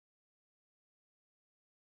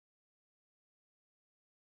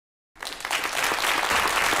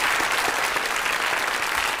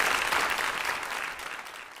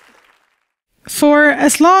For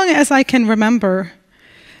as long as I can remember,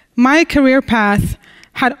 my career path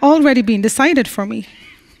had already been decided for me.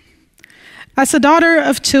 As a daughter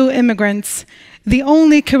of 2 immigrants, the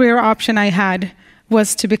only career option I had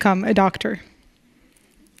was to become a doctor,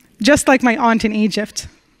 just like my aunt in Egypt.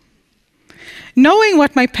 Knowing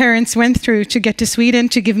what my parents went through to get to Sweden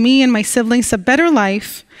to give me and my siblings a better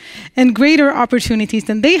life and greater opportunities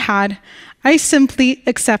than they had, I simply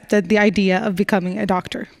accepted the idea of becoming a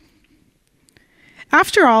doctor.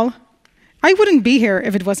 After all, I wouldn't be here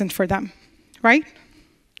if it wasn't for them, right?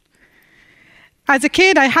 As a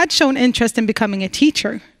kid, I had shown interest in becoming a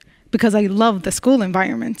teacher because I loved the school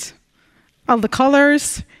environment. All the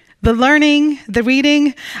colors, the learning, the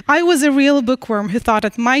reading. I was a real bookworm who thought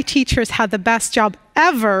that my teachers had the best job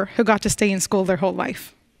ever who got to stay in school their whole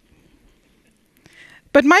life.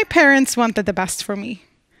 But my parents wanted the best for me,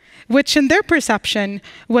 which in their perception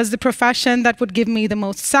was the profession that would give me the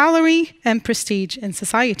most salary and prestige in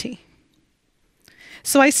society.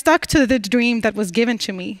 So I stuck to the dream that was given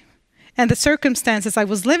to me and the circumstances I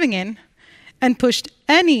was living in and pushed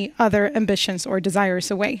any other ambitions or desires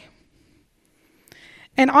away.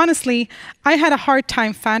 And honestly, I had a hard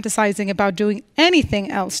time fantasizing about doing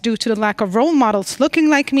anything else due to the lack of role models looking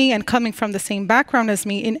like me and coming from the same background as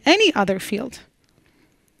me in any other field.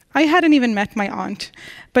 I hadn't even met my aunt,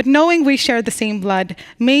 but knowing we shared the same blood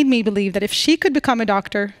made me believe that if she could become a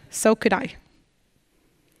doctor, so could I.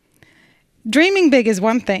 Dreaming big is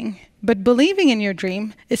one thing, but believing in your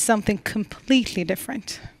dream is something completely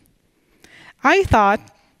different. I thought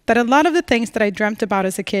that a lot of the things that I dreamt about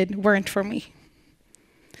as a kid weren't for me.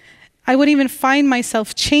 I would even find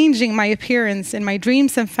myself changing my appearance in my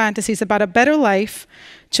dreams and fantasies about a better life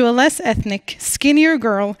to a less ethnic, skinnier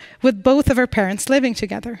girl with both of her parents living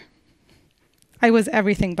together. I was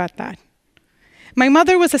everything but that. My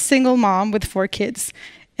mother was a single mom with 4 kids,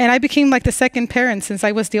 and I became like the second parent since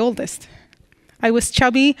I was the oldest. I was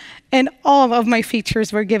chubby, and all of my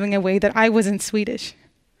features were giving away that I wasn't Swedish.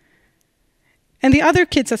 And the other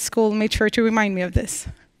kids at school made sure to remind me of this.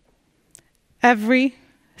 Every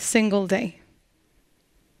single day.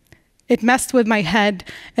 It messed with my head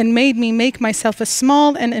and made me make myself as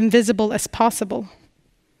small and invisible as possible.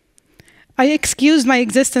 I excused my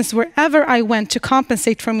existence wherever I went to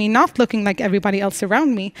compensate for me not looking like everybody else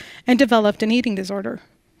around me and developed an eating disorder.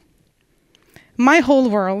 My whole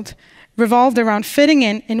world revolved around fitting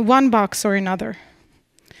in one box or another.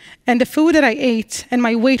 And the food that I ate and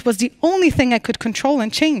my weight was the only thing I could control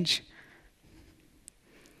and change.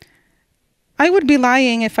 I would be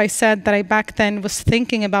lying if I said that I back then was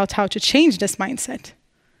thinking about how to change this mindset.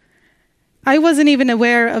 I wasn't even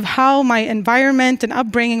aware of how my environment and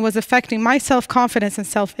upbringing was affecting my self-confidence and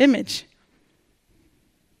self-image.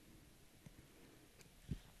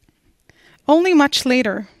 Only much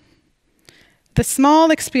later, the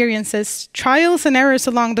small experiences, trials and errors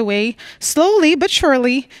along the way, slowly but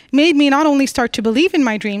surely, made me not only start to believe in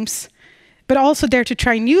my dreams, but also dare to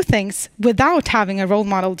try new things without having a role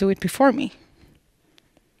model do it before me.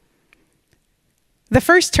 The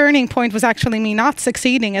first turning point was actually me not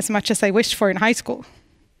succeeding as much as I wished for in high school.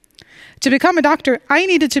 To become a doctor, I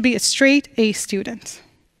needed to be a straight A student.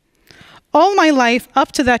 All my life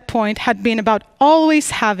up to that point had been about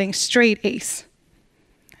always having straight A's.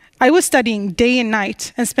 I was studying day and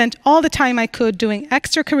night and spent all the time I could doing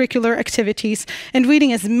extracurricular activities and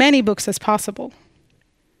reading as many books as possible.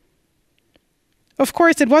 Of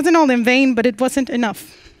course, it wasn't all in vain, but it wasn't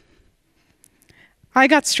enough. I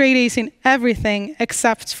got straight A's in everything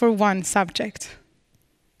except for one subject,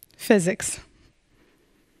 physics.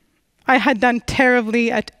 I had done terribly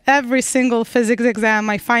at every single physics exam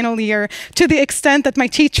my final year, to the extent that my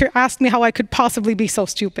teacher asked me how I could possibly be so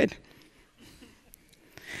stupid.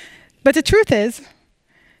 But the truth is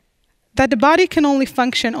that the body can only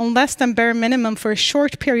function on less than bare minimum for a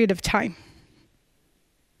short period of time.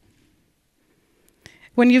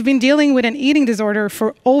 When you've been dealing with an eating disorder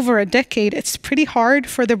for over a decade, it's pretty hard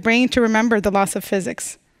for the brain to remember the loss of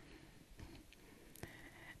physics.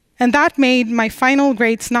 And that made my final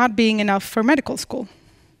grades not being enough for medical school.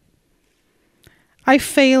 I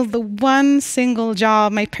failed the one single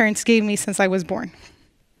job my parents gave me since I was born.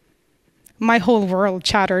 My whole world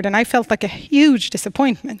shattered, and I felt like a huge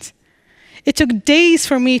disappointment. It took days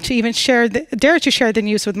for me to even dare to share the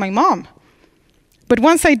news with my mom. But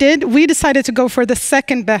once I did, we decided to go for the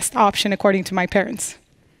second best option according to my parents.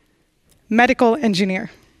 Medical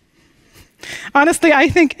engineer. Honestly, I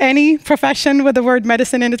think any profession with the word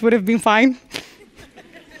medicine in it would have been fine.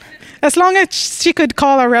 As long as she could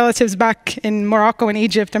call our relatives back in Morocco and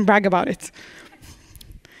Egypt and brag about it.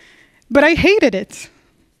 But I hated it.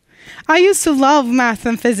 I used to love math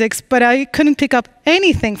and physics, but I couldn't pick up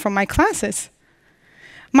anything from my classes.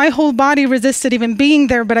 My whole body resisted even being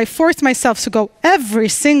there, but I forced myself to go every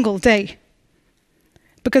single day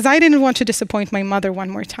because I didn't want to disappoint my mother one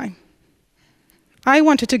more time. I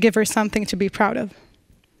wanted to give her something to be proud of.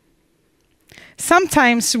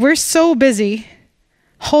 Sometimes we're so busy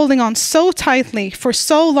holding on so tightly for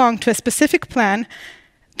so long to a specific plan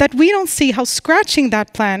that we don't see how scratching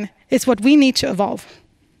that plan is what we need to evolve.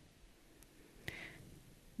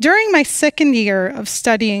 During my second year of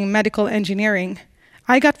studying medical engineering,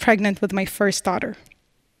 I got pregnant with my first daughter.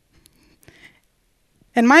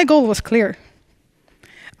 And my goal was clear.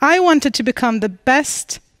 I wanted to become the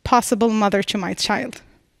best possible mother to my child.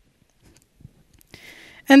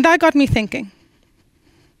 And that got me thinking.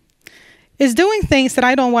 Is doing things that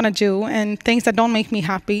I don't want to do and things that don't make me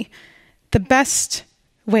happy the best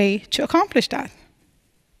way to accomplish that?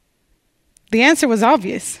 The answer was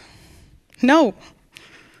obvious. No.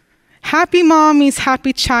 Happy mom means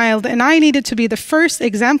happy child, and I needed to be the first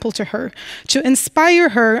example to her, to inspire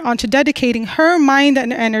her onto dedicating her mind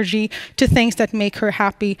and energy to things that make her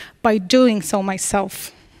happy by doing so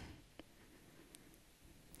myself.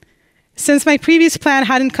 Since my previous plan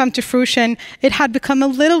hadn't come to fruition, it had become a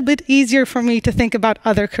little bit easier for me to think about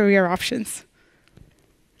other career options.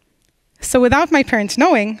 So without my parents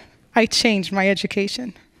knowing, I changed my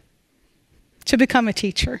education to become a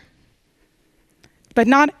teacher. But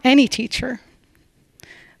not any teacher.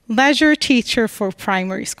 Leisure teacher for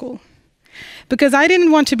primary school. Because I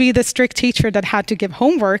didn't want to be the strict teacher that had to give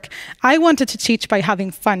homework. I wanted to teach by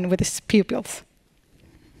having fun with his pupils.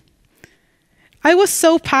 I was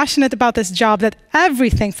so passionate about this job that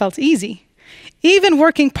everything felt easy. Even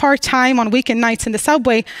working part-time on weekend nights in the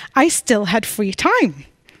subway, I still had free time.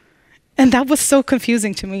 And that was so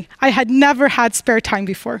confusing to me. I had never had spare time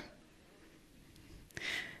before.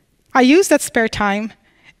 I used that spare time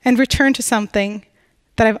and returned to something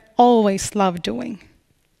that I've always loved doing: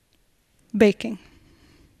 baking.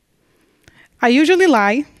 I usually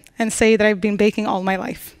lie and say that I've been baking all my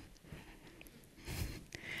life.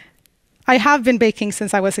 I have been baking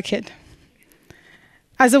since I was a kid,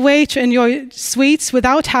 as a way to enjoy sweets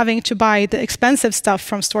without having to buy the expensive stuff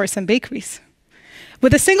from stores and bakeries.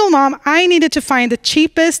 With a single mom, I needed to find the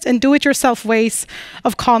cheapest and do-it-yourself ways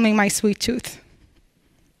of calming my sweet tooth.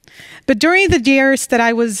 But during the years that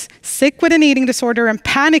I was sick with an eating disorder and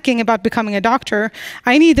panicking about becoming a doctor,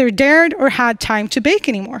 I neither dared or had time to bake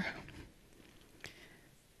anymore.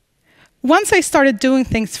 Once I started doing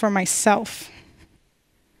things for myself,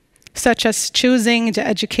 such as choosing the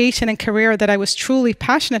education and career that I was truly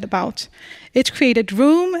passionate about, it created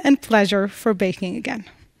room and pleasure for baking again.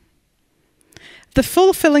 The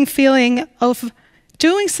fulfilling feeling of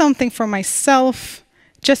doing something for myself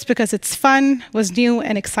just because it's fun was new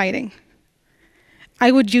and exciting.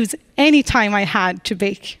 I would use any time I had to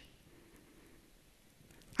bake.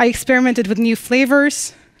 I experimented with new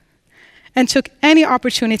flavors and took any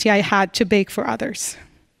opportunity I had to bake for others.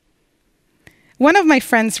 One of my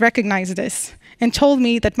friends recognized this and told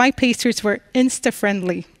me that my pastries were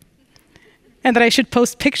Insta-friendly and that I should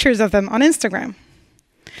post pictures of them on Instagram.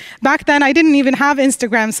 Back then, I didn't even have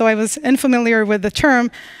Instagram, so I was unfamiliar with the term,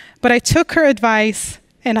 but I took her advice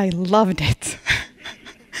and I loved it.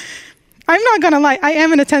 I'm not gonna lie, I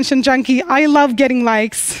am an attention junkie. I love getting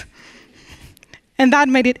likes. And that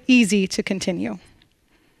made it easy to continue.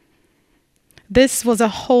 This was a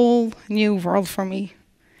whole new world for me.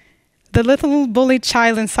 The little bullied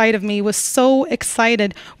child inside of me was so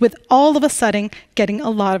excited with all of a sudden getting a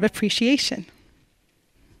lot of appreciation.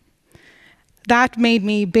 That made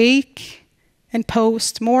me bake and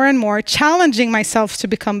post more and more, challenging myself to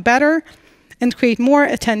become better and create more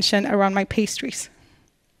attention around my pastries.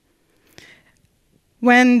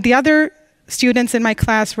 When the other students in my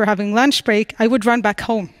class were having lunch break, I would run back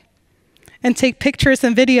home and take pictures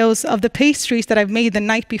and videos of the pastries that I've made the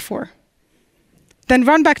night before. Then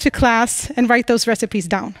run back to class and write those recipes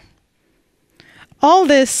down. All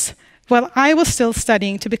this while I was still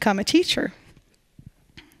studying to become a teacher.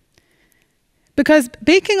 Because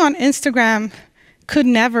baking on Instagram could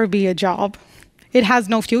never be a job. It has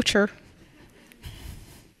no future.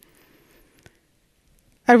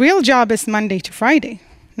 A real job is Monday to Friday,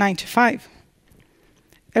 9 to 5.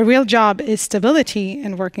 A real job is stability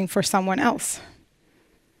and working for someone else.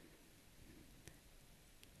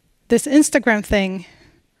 This Instagram thing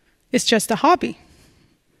is just a hobby.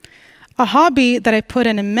 A hobby that I put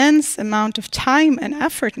an immense amount of time and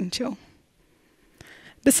effort into.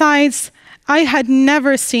 Besides, I had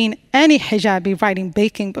never seen any hijabi writing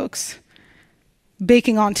baking books,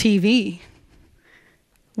 baking on TV,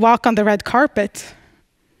 walk on the red carpet,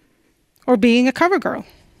 or being a cover girl.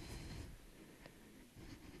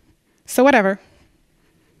 So whatever.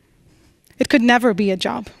 It could never be a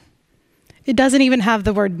job. It doesn't even have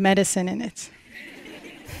the word medicine in it.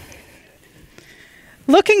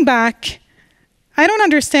 Looking back, I don't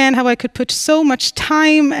understand how I could put so much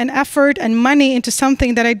time and effort and money into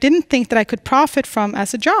something that I didn't think that I could profit from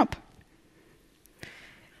as a job.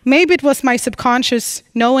 Maybe it was my subconscious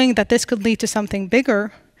knowing that this could lead to something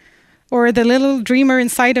bigger, or the little dreamer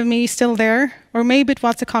inside of me still there, or maybe it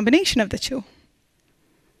was a combination of the two.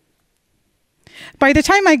 By the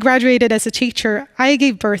time I graduated as a teacher, I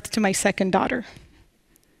gave birth to my second daughter.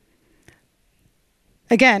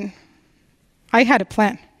 Again, I had a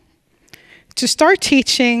plan to start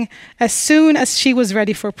teaching as soon as she was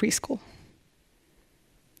ready for preschool.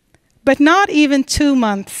 But not even 2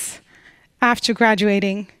 months after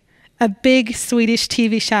graduating, a big Swedish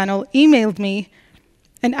TV channel emailed me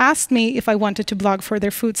and asked me if I wanted to blog for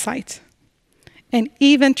their food site and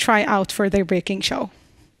even try out for their baking show.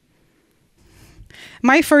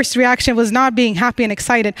 My first reaction was not being happy and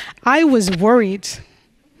excited. I was worried.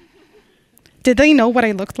 Did they know what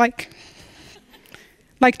I looked like?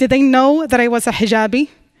 Like, did they know that I was a hijabi?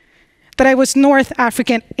 That I was North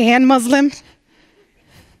African and Muslim?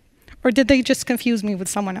 Or did they just confuse me with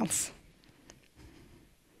someone else?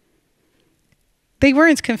 They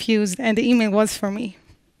weren't confused, and the email was for me.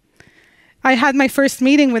 I had my first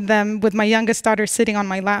meeting with them with my youngest daughter sitting on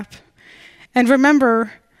my lap. And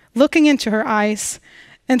remember looking into her eyes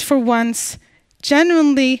and for once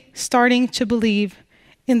genuinely starting to believe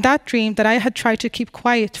in that dream that I had tried to keep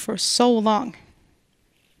quiet for so long.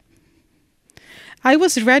 I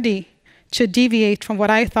was ready to deviate from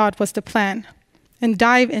what I thought was the plan and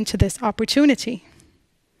dive into this opportunity.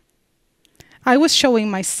 I was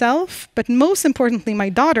showing myself, but most importantly my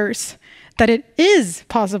daughters, that it is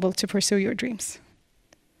possible to pursue your dreams.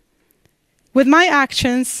 With my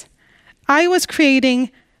actions, I was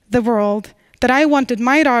creating the world that I wanted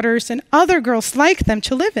my daughters and other girls like them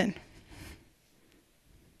to live in.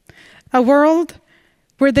 A world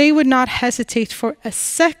where they would not hesitate for a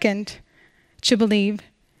second to believe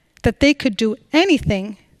that they could do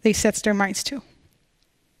anything they set their minds to.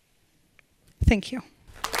 Thank you.